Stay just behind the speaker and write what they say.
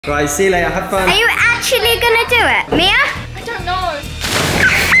Right, see you later, have fun. Are you actually gonna do it? Mia? I don't know.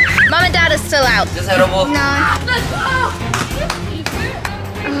 Mum and Dad are still out. Just head over. No. Let's go!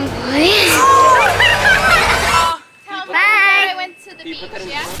 Oh boy. Bye! I went to the beach,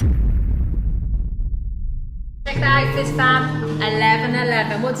 yeah? Check that out, Fizz fam.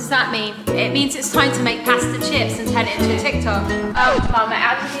 11:11. What does that mean? It means it's time to make pasta chips and turn it into a TikTok. Well, my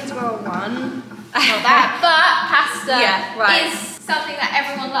allergies were a 1. Not that, but pasta is something that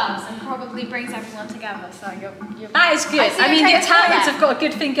everyone loves and probably brings everyone together. So you're That is good. I mean, the Italians have got a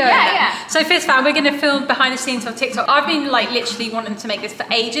good thing going there. Yeah. So Fizz fam, we're going to film behind the scenes of TikTok. I've been like literally wanting to make this for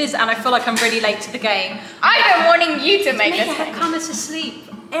ages, and I feel like I'm really late to the game. I've been wanting you to make this. Karma's asleep.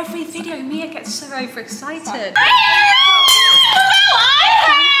 Every video, Mia gets so overexcited.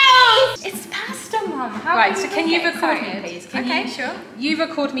 It's pasta, Mum. How Right, so can you record me, excited? please? Okay, sure. You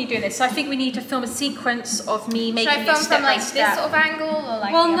record me doing this. So I think we need to film a sequence of me making Should I it film step from by like step. this sort of angle or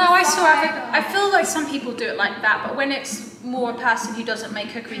like? Well, the no, other I saw. side, I feel like some people do it like that, but when it's more a person who doesn't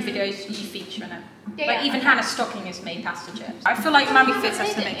make cookery videos, you feature in it. Yeah, like yeah, even okay. Hannah Stocking has made pasta chips. I feel like Mummy Fizz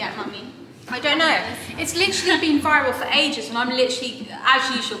has to make it. Mummy. I don't know. It's literally been viral for ages, and I'm literally, as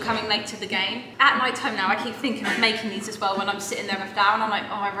usual, coming late to the game. At night time now, I keep thinking of making these as well when I'm sitting there with Dad, and I'm like,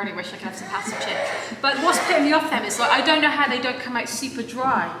 oh, I really wish I could have some pasta chips. But what's putting me off them is like, I don't know how they don't come out super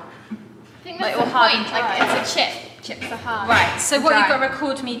dry. I think that's Like, or the hard point. and dry. Like it's a chip. Chips are hard. Right, so what Dry. you've got to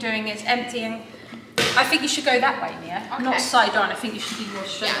record me doing is emptying. I think you should go that way, Mia. Okay. Not side on, I think you should be more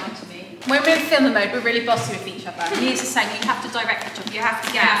straight on to me. When we're in film mode, we're really bossy with each other. Mia's the same, you have to direct the job. You have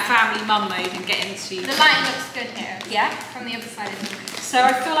to get out of family mum mode and get into... The lighting looks good here. Yeah? From the other side of the room. So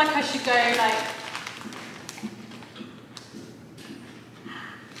I feel like I should go like...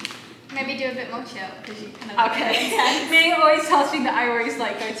 Maybe do a bit more chill, because you kind of Okay. Mia always tells me that I always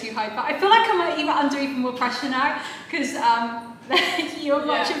like go too high, but I feel like I'm even under even more pressure now, because you're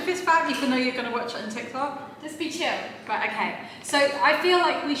watching Fizz fam, even though you're going to watch it on TikTok. Just be chill. Right, okay. So I feel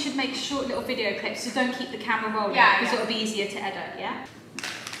like we should make short little video clips, so don't keep the camera rolling, Yeah, because yeah. it'll be easier to edit, yeah?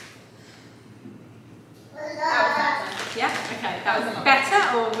 Yeah? Okay, that was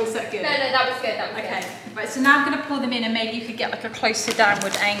better, or was that good? No, that was good, that was Okay, good. right, so now I'm going to pull them in and maybe you could get like a closer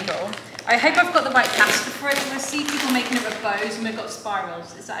downward angle. I hope I've got the right pasta for it, because I see people making it with bows and we've got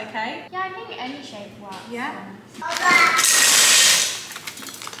spirals. Is that okay? Yeah, I think any shape works. Yeah?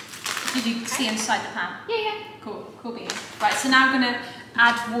 Did you see inside the pan? Yeah. Cool, cool beans. Right, so now I'm going to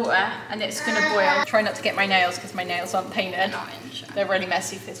add water and it's going to boil. Try not to get my nails because my nails aren't painted. They're really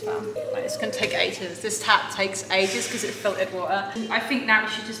messy, Fizz fam. Right, it's going to take ages. This tap takes ages because it's filtered water. I think now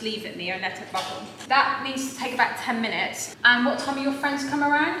we should just leave it, Mia, and let it bubble. That needs to take about 10 minutes. And what time are your friends come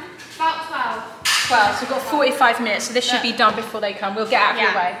around? About 12. 12, so we've got 45 minutes, so this should be done before they come. We'll get out of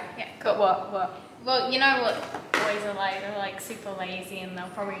your way. Yeah. Got what? Well, you know what boys are like. They're like super lazy and they'll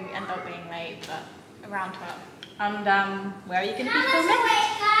probably end up being late, but around 12. And where are you going to be filming?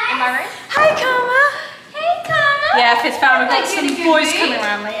 In my room? Hi, Karma. Hey, Karma. Yeah, Fizz fam, we've got Like, some in a good boys mood? coming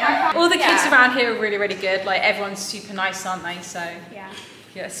around later. All the kids Yeah. around here are really, really good. Like, everyone's super nice, aren't they? So, Yeah.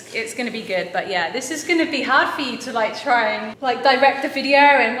 yes, it's going to be good. But yeah, this is going to be hard for you to like try and like direct the video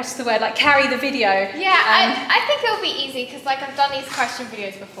and what's the word? Like carry the video. Yeah, I think it'll be easy because like I've done these question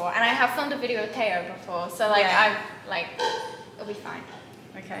videos before and I have filmed a video with Teo before. So like it'll be fine.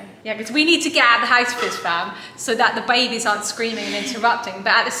 Okay. Yeah, because we need to get out of the house, Fizz fam, so that the babies aren't screaming and interrupting.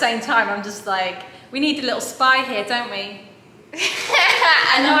 But at the same time, I'm just like, we need a little spy here, don't we?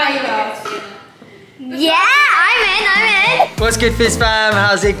 I know how you are. Yeah, I'm in. What's good, Fizz fam?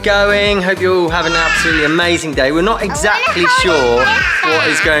 How's it going? Hope you're all having an absolutely amazing day. We're not exactly sure what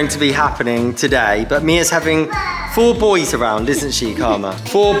is going to be happening today, but Mia's having 4 boys around, isn't she, Karma?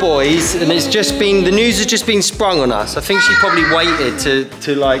 4 boys, and it's just been, the news has just been sprung on us. I think she probably waited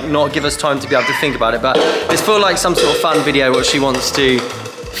to like not give us time to be able to think about it, but this feels like some sort of fun video what she wants to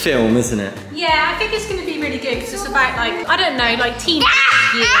film, isn't it? Yeah, I think it's going to be really good because it's about like, I don't know, like teenage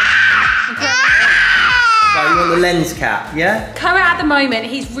years. Right, you want the lens cap, yeah? Koa at the moment,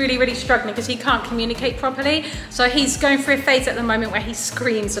 he's really, really struggling because he can't communicate properly. So he's going through a phase at the moment where he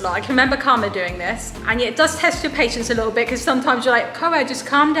screams a lot. I can remember Karma doing this. And it does test your patience a little bit because sometimes you're like, Koa, just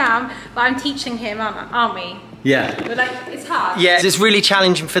calm down. But I'm teaching him, aren't we? Yeah. But like, it's hard. Yeah, it's really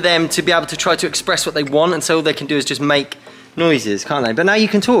challenging for them to be able to try to express what they want, and so all they can do is just make noises, can't they? But now you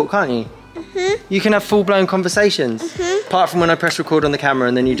can talk, can't you? You can have full-blown conversations. Apart from when I press record on the camera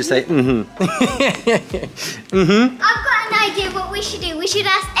and then you just say, I've got an idea what we should do. We should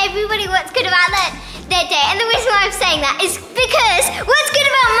ask everybody what's good about their day. And the reason why I'm saying that is because what's good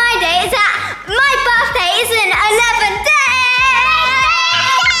about my day is that my birthday is in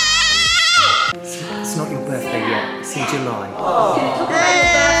 11 days! It's not your birthday yet, it's in July. Talk about your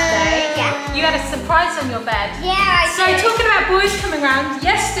birthday. surprise on your bed. Yeah, I So did. talking about boys coming around,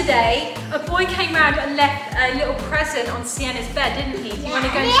 yesterday a boy came round and left a little present on Sienna's bed, didn't he? Do you want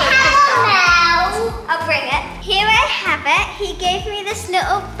to go and show Fizz Fam? Now, I'll bring it. Here I have it. He gave me this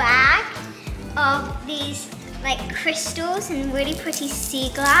little bag of these like crystals and really pretty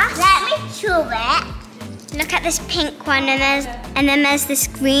sea glass. Let me show it. Look at this pink one, and then there's this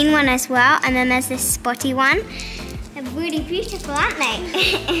green one as well, and then there's this spotty one. They're really beautiful, aren't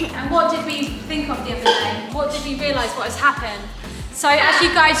they? And what did we think of the other day? What did we realise what has happened? So as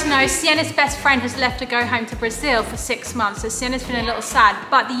you guys know, Sienna's best friend has left to go home to Brazil for 6 months. So Sienna's been a little sad,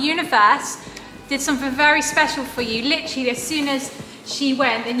 but the universe did something very special for you. Literally as soon as she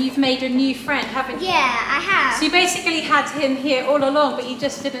went, and you've made a new friend, haven't you? Yeah, I have. So you basically had him here all along, but you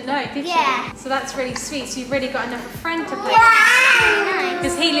just didn't know, did you? Yeah. So that's really sweet. So you've really got another friend to play Wow.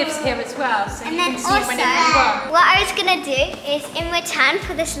 because he lives here as well, so And you then can see also, him whenever you want. what I was gonna do is, in return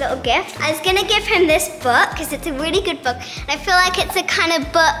for this little gift, I was gonna give him this book because it's a really good book. And I feel like it's a kind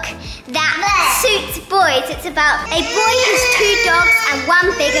of book that suits boys. It's about a boy who's 2 dogs and 1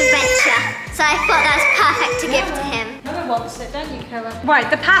 big adventure. So I thought that was perfect to give to him. Another wants it, don't you, Kara? Right,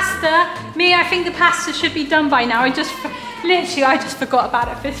 the pasta. I think the pasta should be done by now. I just forgot about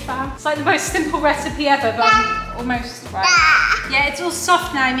it, Fizz Fam. It's like the most simple recipe ever, but I'm almost right. Yeah, it's all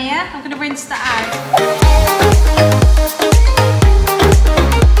soft now, Mia. I'm gonna rinse that out.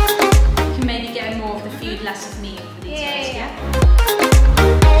 You can maybe get more of the food, less of me for these days, yeah?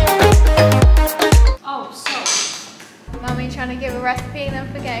 Oh, salt. Mummy trying to give a recipe and then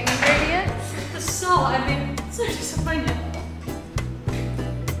forgetting ingredients. The salt, I mean, so disappointed.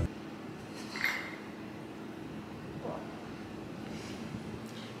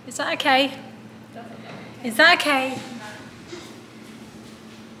 Is that okay? Is that okay?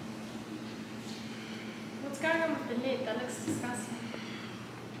 What's going on with the lid? That looks disgusting.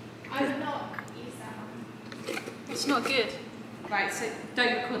 I would not use that one. It's not good. Right, so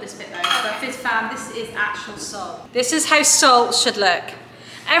don't record this bit though. But Fizz Fam, this is actual salt. This is how salt should look.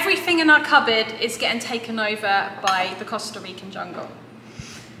 Everything in our cupboard is getting taken over by the Costa Rican jungle.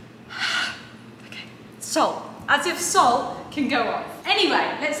 Okay, salt. As if salt can go off.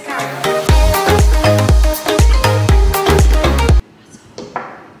 Anyway, let's carry on.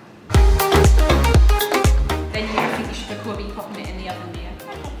 Then I think you should probably be popping it in the oven, Mia.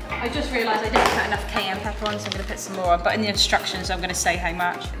 I just realised I didn't put enough cayenne pepper on, so I'm going to put some more on. But in the instructions, I'm going to say how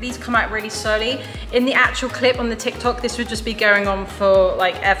much. These come out really slowly. In the actual clip on the TikTok, this would just be going on for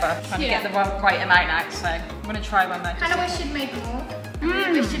like ever. Trying to get the right amount out, so I'm going to try one though. Kind of wish you'd made more.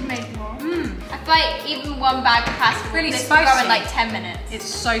 We should make more. I feel like even 1 bag of pasta Really this spicy. will go in like 10 minutes. It's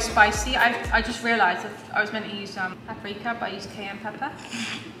so spicy. I just realised that I was meant to use paprika, but I used cayenne pepper.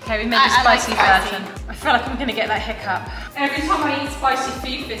 Okay, we made the I like spicy spicy. version. I feel like I'm going to get that hiccup. Every time I eat spicy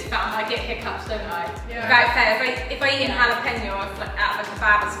food, Fizz Fam, I get hiccups, don't I? Yeah. Without fair, if I eat a jalapeno out of like a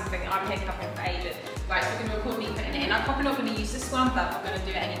kebab or something, I'm hiccuping for ages. Right, so we're going to record me putting it in. I'm probably not going to use this one, but I'm going to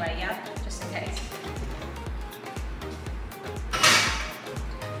do it anyway, yeah? Just in case.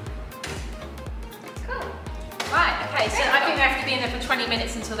 Right, okay, so I think they have to be in there for 20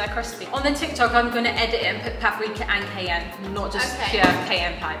 minutes until they're crispy. On the TikTok, I'm going to edit it and put paprika and cayenne, not just pure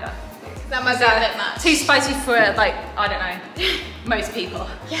cayenne powder. That might be a bit much. Too spicy for, like, I don't know, most people.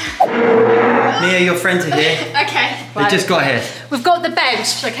 Mia, your friends are here. Okay. They just got here. We've got the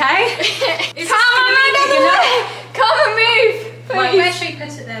bench, okay? Come and move! Right, where should we put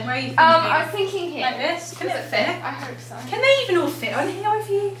it then? Where are you thinking? I was thinking here. Like this? Can it fit? I hope so. Can they even all fit on here with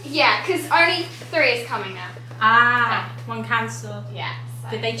you? Yeah, because only 3 is coming now. Ah, one cancelled. Yeah. So.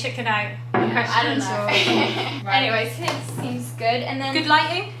 Did they chicken out? I don't know. Right. Anyways, his seems good. And then Good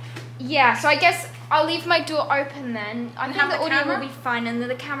lighting? yeah, so I guess I'll leave my door open then. I think have the the audio camera? will be fine, and then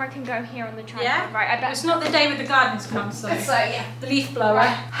the camera can go here on the tripod. Yeah? Right, I bet. It's not the day with the gardens come, so. So yeah. The leaf blower.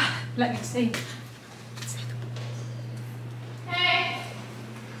 Right. Let me see. Hey.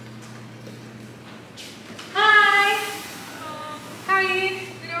 Hi. How are you?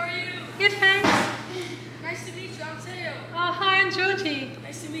 How are you? Good, thanks. Nice to meet you, I'm Teo. Oh, hi, I'm Georgie.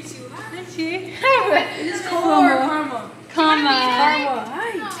 Nice to meet you. Hi. Nice to meet you. This is Karma. Karma.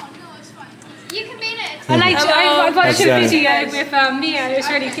 Hi. No, it's fine. You can be in it. I watched your That's video with Mia, it was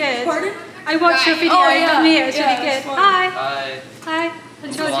really good. Pardon? I watched your video with Mia, it was really good. Hi. Hi. Hi.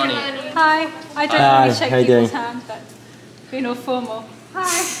 I'm Georgie. Lonnie. Hi. I don't Hi, really shake how you people's doing? hands, but being all formal.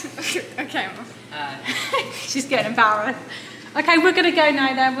 Hi. Okay. She's getting embarrassed. Okay, we're gonna go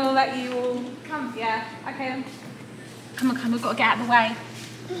now then, we'll let you all come. Yeah, okay then. Come on, we've got to get out of the way.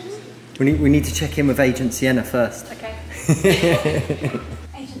 We need to check in with Agent Sienna first. Okay.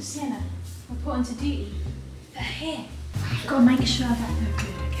 Agent Sienna, report on to duty. They're here. I've got to make sure that they're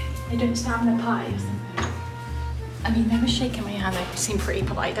good, okay? They don't stand their pie or something. I mean, they were shaking my hand. They seemed pretty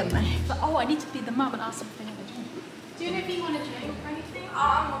polite, didn't they? But oh, I need to be the mum and ask something. Do you know if you want a drink or anything? Oh,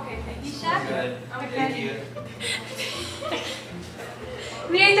 I'm okay, thank you, Chef. Good. Okay. Thank you.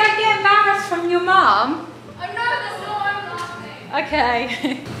 Mia, don't get embarrassed from your mum. Oh no, that's not why I'm laughing. Okay.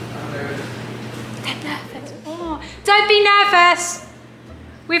 Get nervous. Oh, don't be nervous.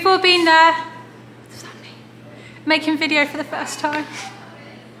 We've all been there. Does that mean making video for the first time?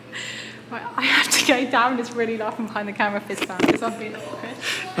 Right, I have to go down. It's really laughing behind the camera, Fizz fam, because I'm being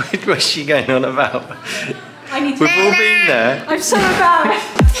awkward. What's she going on about? I need to. We've all been there. I'm so embarrassed.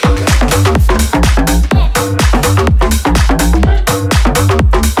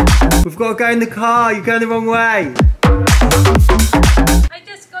 We've got to go in the car. You're going the wrong way. I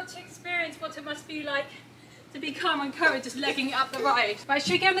just got to experience what it must be like to be calm and courage, just legging it up the road. Right,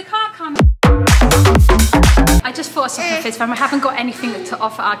 should we get in the car, Carmen? I just thought of something, Fizz fam. I haven't got anything to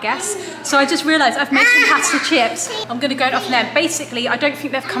offer our guests, so I just realised I've made some pasta chips. I'm going to go and offer them. Basically, I don't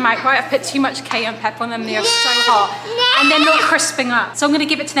think they've come out right. I've put too much cayenne pepper on them. They are so hot, and they're not crisping up. So I'm going to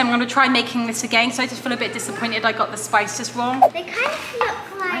give it to them. I'm going to try making this again. So I just feel a bit disappointed I got the spices wrong. They kind of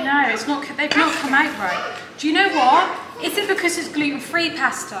look like... I know, it's not. They've not come out right. Do you know what? Is it because it's gluten-free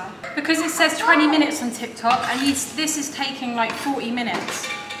pasta? Because it says 20 minutes on TikTok, and this is taking like 40 minutes.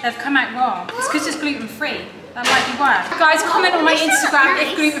 They've come out wrong. It's because it's gluten-free. That might be why. Guys, comment on my Instagram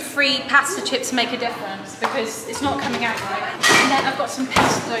if gluten-free pasta chips make a difference, because it's not coming out right. And then I've got some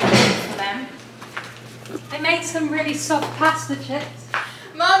pesto for them. They made some really soft pasta chips.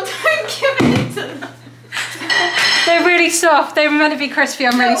 Mum, don't give it to them. They're really soft. They were meant to be crispy.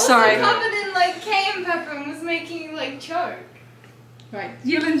 I'm really sorry. Also covered in like cayenne pepper and was making you like choke. Right,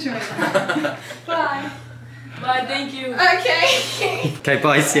 you'll enjoy that. Bye. Bye, thank you. Okay. Okay,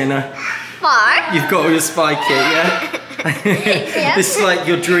 bye, Sienna. Far? You've got all your spy kit, yeah? Yeah. This is like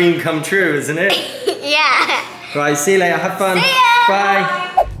your dream come true, isn't it? Yeah. Right, see you later. Have fun. See ya.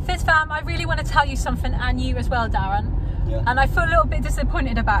 Bye. Fizz fam, I really want to tell you something, and you as well, Darren. Yeah. And I feel a little bit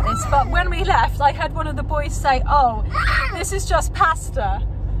disappointed about this, but when we left, I heard one of the boys say, oh, this is just pasta.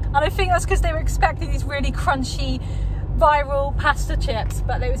 And I think that's because they were expecting these really crunchy, viral pasta chips,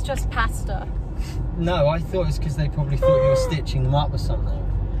 but it was just pasta. No, I thought it was because they probably thought you were stitching them up or something.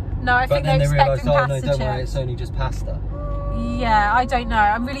 No, I think they were expecting oh no, pasta don't worry, chips. it's only just pasta. Yeah, I don't know.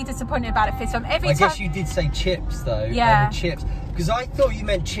 I'm really disappointed about it, Fizz fam. I guess you did say chips though. Yeah. Chips. Because I thought you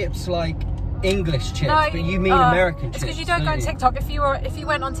meant chips like English chips, No, but you mean American it's chips. because you don't go on TikTok. If you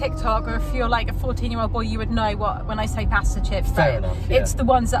went on TikTok, or if you're like a 14-year-old boy, you would know what when I say pasta chips. Fair enough, yeah. It's the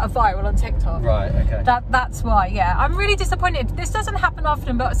ones that are viral on TikTok. Right, okay. That's why, yeah. I'm really disappointed. This doesn't happen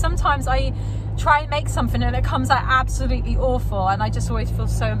often, but sometimes I try and make something and it comes out absolutely awful, and I just always feel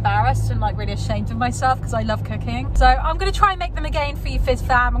so embarrassed and like really ashamed of myself because I love cooking. So I'm going to try and make them again for you, Fizz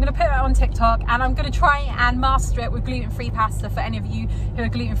fam. I'm going to put it on TikTok, and I'm going to try and master it with gluten-free pasta for any of you who are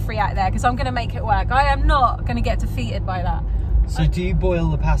gluten-free out there, because I'm going to make it work. I am not going to get defeated by that. So do you boil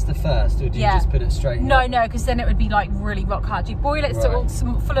the pasta first, or do you just put it straight in? No, because then it would be like really rock hard. You boil it so it's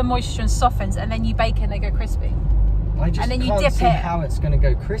full of moisture and softens, and then you bake it and they go crispy. I just and then you can't dip see it. how it's going to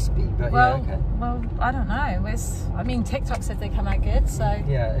go crispy, but Well, yeah, okay. Well, I don't know. I mean, TikTok said they come out good, so.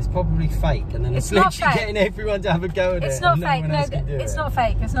 Yeah, it's probably fake, and then it's not literally fake. getting everyone to have a go at it. It's not and fake. No one else can do it's it. not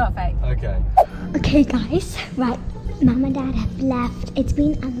fake. It's not fake. Okay. Okay guys, right, Mum and Dad have left. It's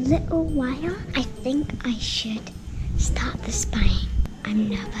been a little while. I think I should start the spying. I'm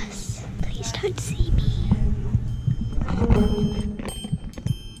nervous. Please don't see me.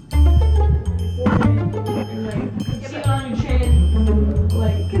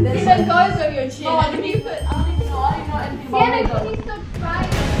 It said goes on your chin. Oh, can you put? I don't even know. I don't know anything about makeup. Can you stop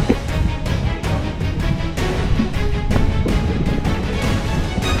crying?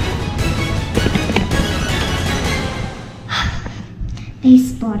 They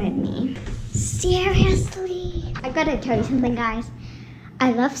spotted me. Seriously? I gotta tell you something, guys.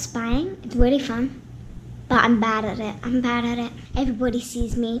 I love spying. It's really fun. But I'm bad at it. I'm bad at it. Everybody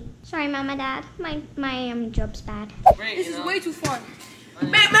sees me. Sorry, Mom and Dad. My job's bad. This is way too fun.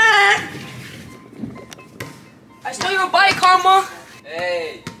 Batman! I stole your bike, Karma.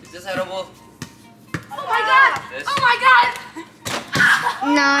 Hey, is this edible? Oh my god! This? Oh my god!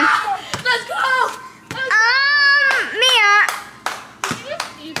 No. Let's go! Mia. Did you just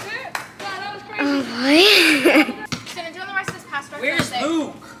eat it? Yeah, that was crazy. Oh boy. Just gonna do the rest of this pasta. Where's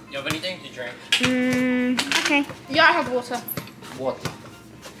Luke? You have anything to drink? Okay. Yeah, I have water. What?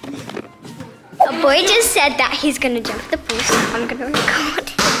 A boy just said that he's gonna jump the pool, so I'm gonna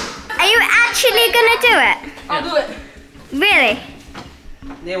record. Are you actually gonna do it? I'll do it. Really?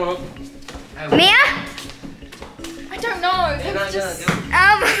 Yeah, well, Mia? don't know. You're not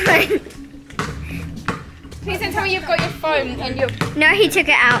gonna do it. Please don't tell me you've got your phone and your... No, he took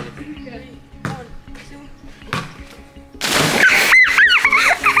it out.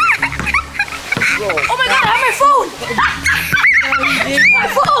 Oh my god, I have my phone! My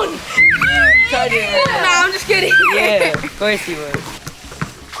phone! No, I'm just kidding. Yeah, of course you would.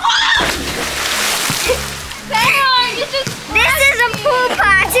 This is a pool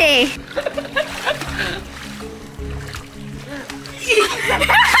party.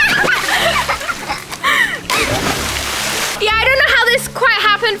 Yeah, I don't know how this quite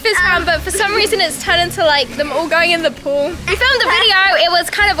happened, Fizz fam, but for some reason it's turned into like them all going in the pool. We filmed the video, it was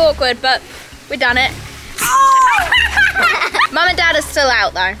kind of awkward, but we done it. Mum and Dad are still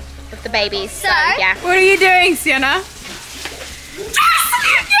out though, with the babies, so yeah. What are you doing, Sienna? Yes!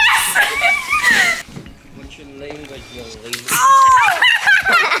 What's your language, young lady?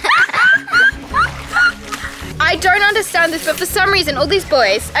 I don't understand this, but for some reason, all these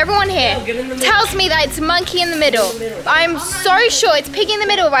boys, everyone here, tells me that it's monkey in the middle. I'm so sure it's piggy in the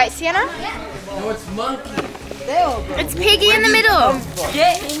middle, right, Sienna? No, it's monkey. It's piggy in the middle.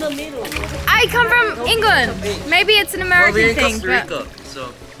 Get in the middle. I come from England. Maybe it's an American thing, Costa but Rica,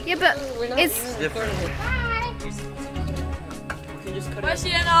 so yeah, but it's different. Bye,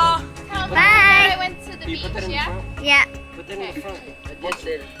 Sienna. Bye. I went to the beach, yeah? Yeah. Put that in the front. That's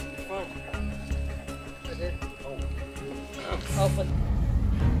it. The front. That's it.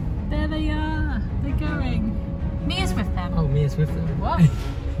 There they are. They're going. Mia's with them. Oh, Mia's with them. What?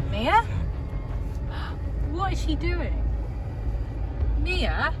 Mia? What is she doing?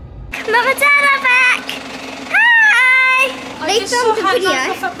 Mia? Mum and Dad are back. Hi. They filmed the video,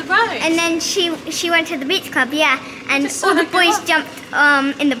 Off up the road. and then she went to the beach club. Yeah, and just saw all the her go boys up.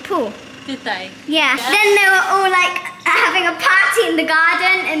 jumped in the pool. Did they? Yeah. Then they were all like having a party in the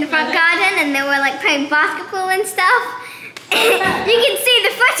garden, in the front garden, and they were like playing basketball and stuff. You can see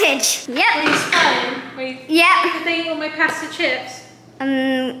the footage. Yep. Wait, Yep. did they eat all my pasta chips?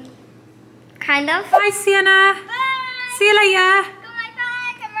 Kind of. Bye, Sienna. See you later. Got my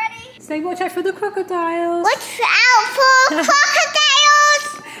bag. I'm ready. Say watch out for the crocodiles. Watch out for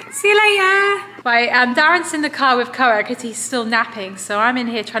crocodiles. See you later. Right, Darren's in the car with Koa because he's still napping, so I'm in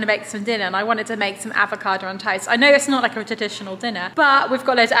here trying to make some dinner, and I wanted to make some avocado on toast. I know it's not like a traditional dinner, but we've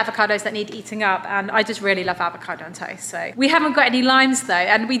got loads of avocados that need eating up, and I just really love avocado on toast. So we haven't got any limes though,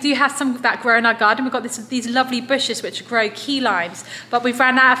 and we do have some that grow in our garden. We've got these lovely bushes which grow key limes, but we've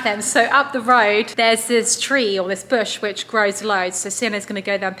ran out of them. So up the road, there's this tree or this bush which grows loads. So Sienna's going to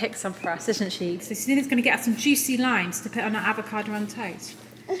go there and pick some for us, isn't she? So Sienna's going to get us some juicy limes to put on our avocado on toast.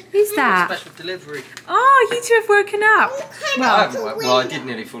 Who's that? Special delivery. Oh, you two have woken up. Well, I did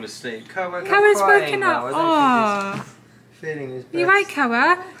nearly fall asleep. Koa's woken up. Oh, Feeling his best. you right,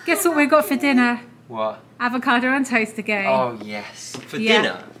 Koa? Guess what we got for dinner? What? Avocado on toast again. Oh, yes. For Yeah.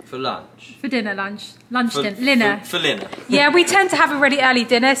 dinner? For lunch? For dinner, lunch dinner. For dinner. Yeah, we tend to have a really early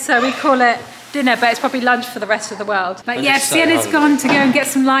dinner, so we call it dinner, but it's probably lunch for the rest of the world. But I'm yeah, just so Sienna's hungry. gone to go and get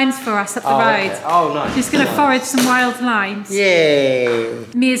some limes for us up the road. Okay. Oh, nice. She's going to forage some wild limes. Yay.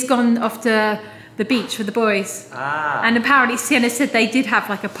 Mia's gone off to the beach with the boys. Ah. And apparently Sienna said they did have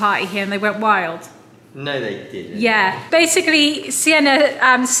like a party here and they went wild. No, they didn't. Yeah, basically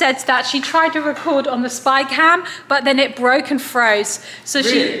Sienna said that she tried to record on the spy cam, but then it broke and froze. So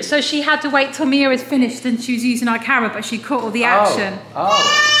Really? she had to wait till Mia was finished and she was using our camera, but she caught all the action. Oh.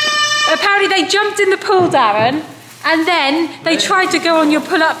 Apparently they jumped in the pool, Darren, and then they tried to go on your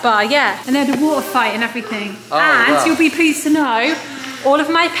pull-up bar, yeah. And they had a water fight and everything. Oh, and wow. you'll be pleased to know, all of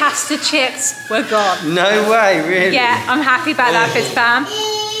my pasta chips were gone. No way, really? Yeah, I'm happy about that, Fizz fam.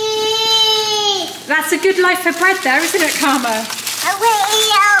 That's a good life for bread there, isn't it, Karma?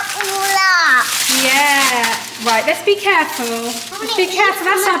 Yeah. Right, let's be careful. Let's be careful.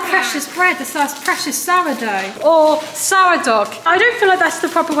 That's our precious bread. That's our precious sourdough. Or sourdough. I don't feel like that's the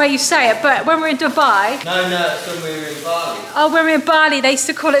proper way you say it, but when we're in Dubai... No, it's when we were in Bali. Oh, when we were in Bali, they used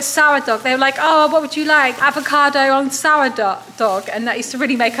to call it sourdough. They were like, oh, what would you like? Avocado on sourdough. And that used to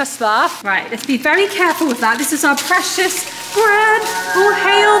really make us laugh. Right, let's be very careful with that. This is our precious bread. Oh,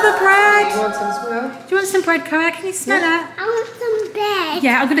 hail the bread. You want some as well? Do you want some bread, Koa? Can you smell it? I want some bread.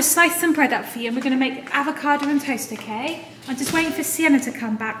 Yeah, I'm going to slice some bread up for you and we're going to make avocado and toast, okay? I'm just waiting for Sienna to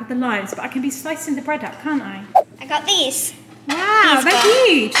come back with the limes, but I can be slicing the bread up, can't I? I got these. Wow, These they're got-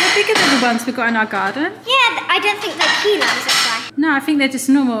 huge. They're bigger than the ones we've got in our garden. Yeah, I don't think they're key limes, that's why. No, I think they're just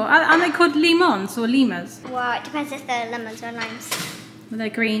normal. Aren't they called limons or limas? Well, it depends if they're lemons or limes. Well, they're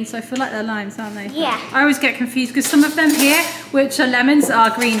green, so I feel like they're limes, aren't they? Yeah. I always get confused because some of them here, which are lemons, are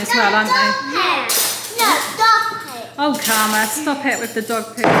green as well, aren't they? No, stop it. Oh, Karma, stop it with the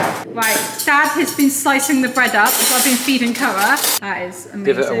dog poo. Right, Dad has been slicing the bread up as I've been feeding Kara. That is amazing.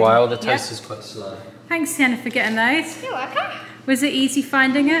 Give it a while, the toast is quite slow. Thanks, Sienna, for getting those. You're welcome. Was it easy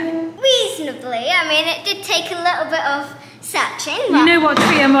finding it? Reasonably. I mean, it did take a little bit of searching. You know what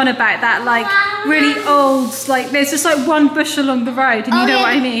tree I'm on about? That like really old, like there's just like one bush along the road, and you know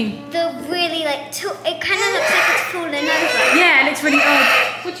what I mean? The really like, it kind of looks like it's fallen over. Yeah, it looks really old.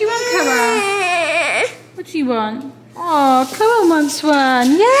 What do you want, Kara? What do you want? Oh, Kara wants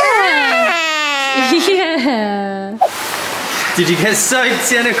one. Yeah. Yeah. Did you get soaked,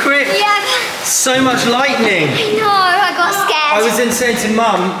 Sienna, quick? Yeah. So much lightning. I know, I got scared. I was then saying to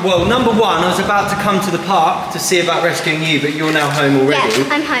Mum, well, number one, I was about to come to the park to see about rescuing you, but you're now home already.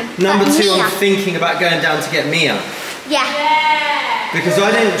 Yeah, I'm home. Number But two, Mia. I'm thinking about going down to get Mia. Yeah. Because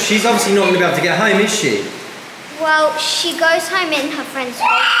she's obviously not going to be able to get home, is she? Well, she goes home in her friend's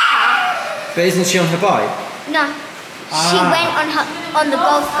car. But isn't she on her bike? No. She went on the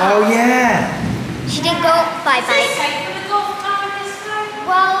golf cart. Oh, yeah. She didn't go by bike.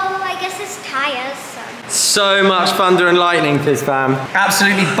 Well, I guess it's tires, so. So much thunder and lightning, Fizz fam.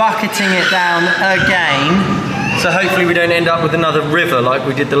 Absolutely bucketing it down again. So hopefully we don't end up with another river like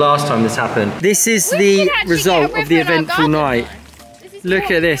we did the last time this happened. This is the result of the eventful night.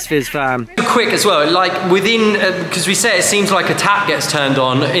 Look at this, Fizz fam. Quick as well, like within, because we say it seems like a tap gets turned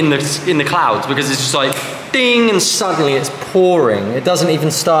on in the clouds, because it's just like ding and suddenly it's pouring. It doesn't even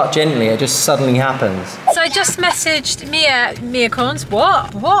start gently, it just suddenly happens. So I just messaged Mia Corns.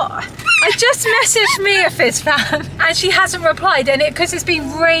 What? I just messaged Mia, Fizz fam, and she hasn't replied. And because it's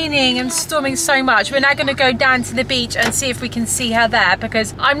been raining and storming so much, we're now going to go down to the beach and see if we can see her there,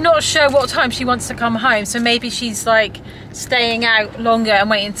 because I'm not sure what time she wants to come home. So maybe she's like staying out longer and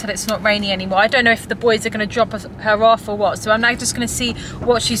waiting until it's not raining anymore. I don't know if the boys are going to drop her off or what. So I'm now just going to see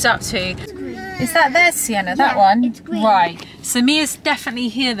what she's up to. Is that there, Sienna? That one? It's green. Right. So Mia's definitely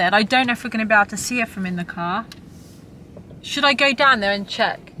here then. I don't know if we're going to be able to see her from in the car. Should I go down there and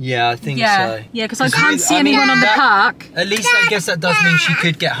check? Yeah, I think so. Yeah, because I can't see anyone on the park. At least I guess that does mean she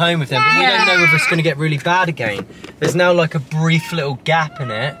could get home with them, but we don't know if it's going to get really bad again. There's now like a brief little gap in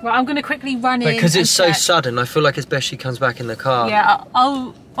it. Well, I'm going to quickly run in. Because it's so check. sudden, I feel like it's best she comes back in the car. Yeah,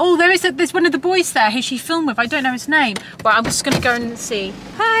 oh, there's one of the boys there who she filmed with. I don't know his name. Right, I'm just going to go and see.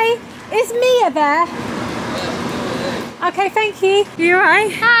 Hi, is Mia there? Okay, thank you. You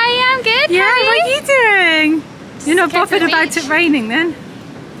alright? Hi, I'm good. Yeah, How are what are you doing? You're not Came to bothered the about beach. it raining then?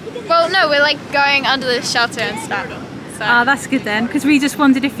 Well, no, we're like going under the shelter and stuff. So. Oh, that's good then, because we just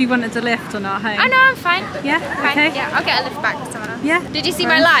wondered if you wanted a lift or not home. Oh no, I'm fine. Yeah? Fine. Okay. Yeah, I'll get a lift back to someone else. Yeah? Did you see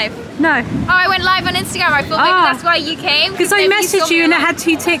my live? No. Oh, I went live on Instagram. I thought maybe that's why you came. Because I messaged you and it had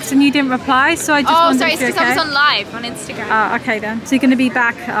 2 ticks and you didn't reply, so I just Oh, wondered sorry, if it's you're because okay. I was on live on Instagram. Oh, okay then. So you're going to be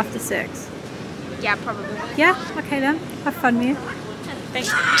back after 6? Yeah, probably. Yeah? Okay then. Have fun, Mia.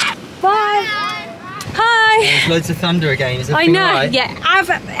 Thanks. Bye. Hi. There's loads of thunder again, is I everything know, right?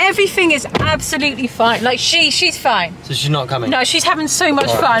 yeah, everything is absolutely fine. Like she's fine. So she's not coming? No, she's having so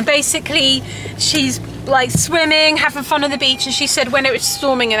much fun. Basically, she's like swimming, having fun on the beach, and she said when it was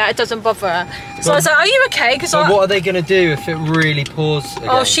storming and that, it doesn't bother her. So I was like, are you okay? Because what are they going to do if it really pours again?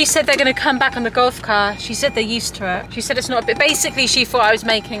 Oh, she said they're going to come back on the golf car. She said they're used to it. She said it's not, but basically she thought I was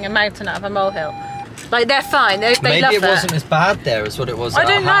making a mountain out of a molehill. Like they're fine, they love it. Maybe it wasn't as bad there as what it was I at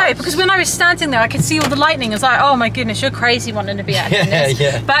don't our know, house. because when I was standing there I could see all the lightning. I was like, oh my goodness, you're crazy wanting to be out in this.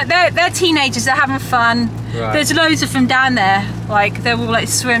 Yeah. But they're teenagers, they're having fun. Right. There's loads of them down there. Like they're all like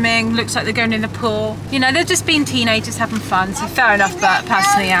swimming, looks like they're going in the pool. You know, they're just being teenagers having fun, so fair enough, but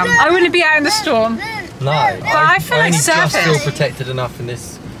personally I wouldn't be out in the storm. No, I feel like only just surfing. feel protected enough in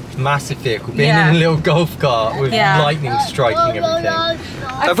this massive vehicle, being Yeah. in a little golf cart with lightning striking everything.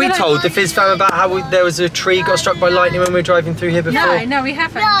 Have we told the Fizz fam about how there was a tree got struck by lightning when we were driving through here before? No, we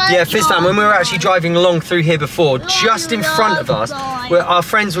haven't. Yeah, Fizz fam, when we were actually driving along through here before, just in front of us, our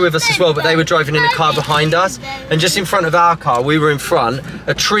friends were with us as well, but they were driving in a car behind us, and just in front of our car, we were in front,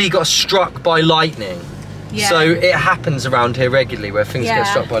 a tree got struck by lightning. Yeah. So it happens around here regularly where things get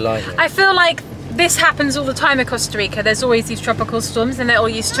struck by lightning. I feel like this happens all the time in Costa Rica. There's always these tropical storms and they're all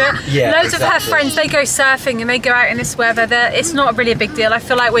used to it. Yeah, Loads of her exactly. friends, they go surfing and they go out in this weather. It's not really a big deal. I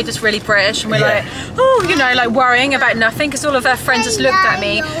feel like we're just really British and we're like, oh, you know, like worrying about nothing, because all of her friends just looked at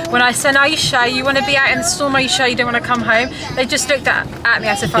me when I said, are you sure you want to be out in the storm? Are you sure you don't want to come home? They just looked at me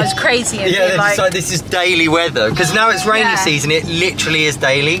as if I was crazy. And Yeah, like, it's like this is daily weather, because now it's rainy season, it literally is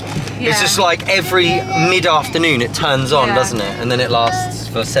daily. It's just like every mid-afternoon it turns on, doesn't it? And then it lasts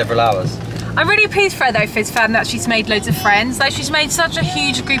for several hours. I'm really pleased for her though, Fizz fam, that she's made loads of friends. Like she's made such a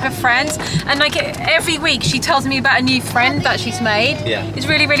huge group of friends, and like every week she tells me about a new friend that she's made. Yeah. It's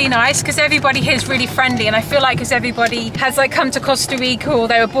really, really nice because everybody here is really friendly, and I feel like because everybody has like come to Costa Rica or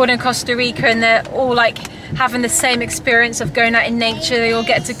they were born in Costa Rica and they're all like having the same experience of going out in nature. They all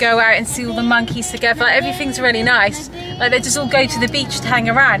get to go out and see all the monkeys together. Like, everything's really nice. Like they just all go to the beach to hang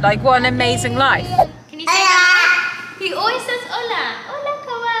around. Like what an amazing life. Can you say that? He always says hola. Hola,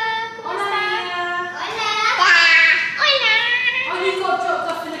 kawan. ¿Cómo estás? Hola. Oh, you got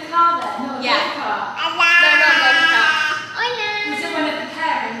dropped off in a car then? Not Yeah. a car. No, not Monica. Hola. Was it one of the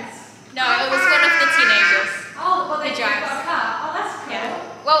parents? No, it was one of the teenagers. Oh, well they drive. got a car. Oh, that's cool.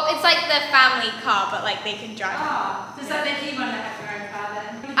 Yeah. Well, it's like the family car, but like they can drive. Oh, does that make you want to have your own car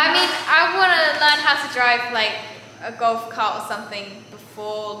then? I mean, I want to learn how to drive like a golf cart or something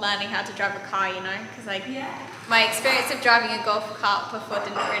before learning how to drive a car, you know? Because like my experience of driving a golf cart before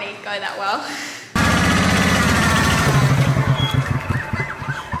didn't really go that well.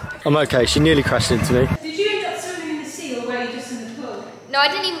 I'm okay, she nearly crashed into me. Did you end up swimming in the sea or were you just in the pool? No, I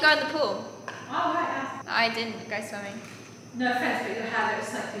didn't even go in the pool. Oh, right. I didn't go swimming. No offense, but your hair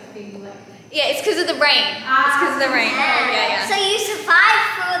looks like you've been like... Yeah, it's because of the rain. It's because of the rain. Yeah. So you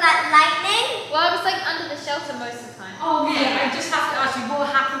survived through that lightning? Well, I was like under the shelter most of the time. Oh yeah, I just have to ask you,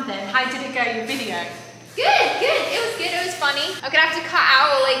 what happened then? How did it go, your video? Good. It was good. It was funny. I'm gonna have to cut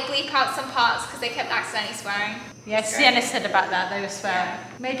out or like bleep out some parts because they kept accidentally swearing. Yeah, Sienna said about that, they were swearing.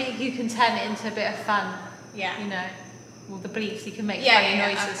 Maybe you can turn it into a bit of fun. Yeah. You know, all the bleeps, you can make Yeah, funny yeah.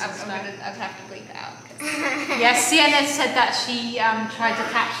 noises and I'm stuff. gonna have to bleep it out. Yeah, Sienna said that she tried to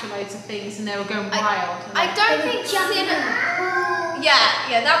capture loads of things and they were going wild. I don't think Sienna.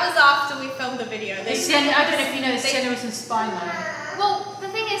 Yeah, that was after we filmed the video. Sienna, I don't know if you know, Sienna was in spy mode. Well, the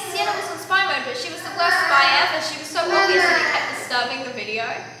thing is, Sienna was on spy mode, but she was the worst spy ever. She was so obvious that it kept disturbing the video.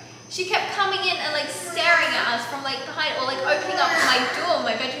 She kept coming in and like staring at us from like behind, or like opening up my door,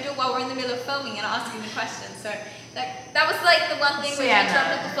 my bedroom door, while we're in the middle of filming and asking the questions. So that was like the one thing we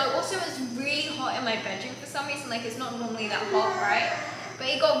interrupted the flow. Also, it was really hot in my bedroom for some reason. Like it's not normally that hot, right? But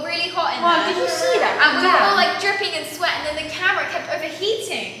it got really hot in there. Did you see that? And we were all like dripping in sweat, and then the camera kept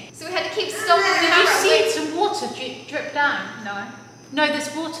overheating. So we had to keep stopping the camera. Did you see some water drip down? No. No,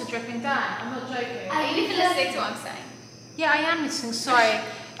 there's water dripping down. I'm not joking. Are you listening to what I'm saying? Yeah, I am listening. Sorry.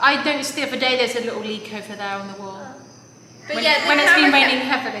 I noticed the other day there's a little leak over there on the wall. But when, yeah, when it's been raining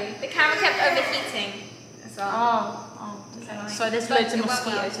heavily. The camera kept overheating as well. Oh. So there's loads of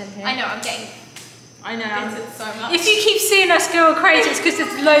mosquitoes in here. I know, I'm getting bitten so much. If you keep seeing us go crazy, it's because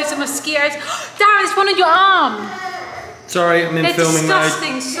there's loads of mosquitoes. Darren, it's one on your arm. Sorry, I'm in filming mode. They're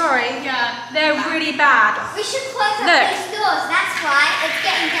disgusting, sorry. Yeah. They're really bad. We should close up those doors, that's why. It's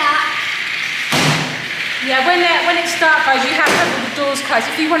getting dark. Yeah, when it's dark, guys, you have to have all the doors closed.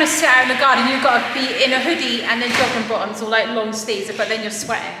 If you want to sit out in the garden, you've got to be in a hoodie and then jogging bottoms or like long sleeves, but then you're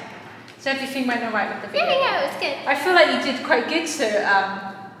sweating. So everything went alright with the video. Yeah, it was good. I feel like you did quite good to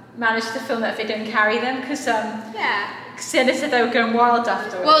manage to film that video and carry them, because Sienna said they were going wild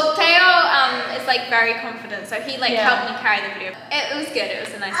afterwards. Well, Teo is like very confident, so he like helped me carry the video. It was good. It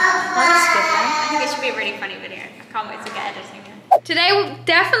was a nice one. Oh, that's good, then. I think it should be a really funny video. I can't wait to get editing it. Today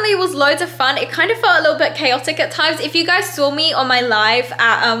definitely was loads of fun. It kind of felt a little bit chaotic at times. If you guys saw me on my live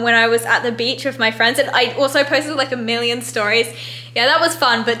at, when I was at the beach with my friends, and I also posted like a million stories. Yeah, that was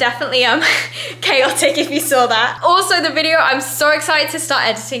fun, but definitely chaotic if you saw that. Also the video, I'm so excited to start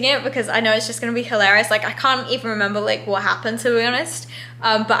editing it because I know it's just gonna be hilarious. Like I can't even remember like what happened, to be honest.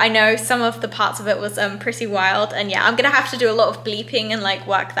 But I know some of the parts of it was pretty wild, and yeah, I'm gonna have to do a lot of bleeping and like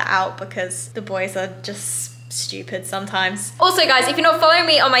work that out because the boys are just stupid sometimes. Also guys, if you're not following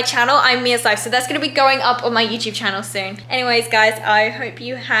me on my channel, I'm Mia's Life, so that's gonna be going up on my YouTube channel soon. Anyways guys, I hope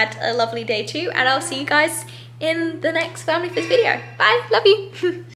you had a lovely day too, and I'll see you guys in the next Family Fizz video. Bye, love you.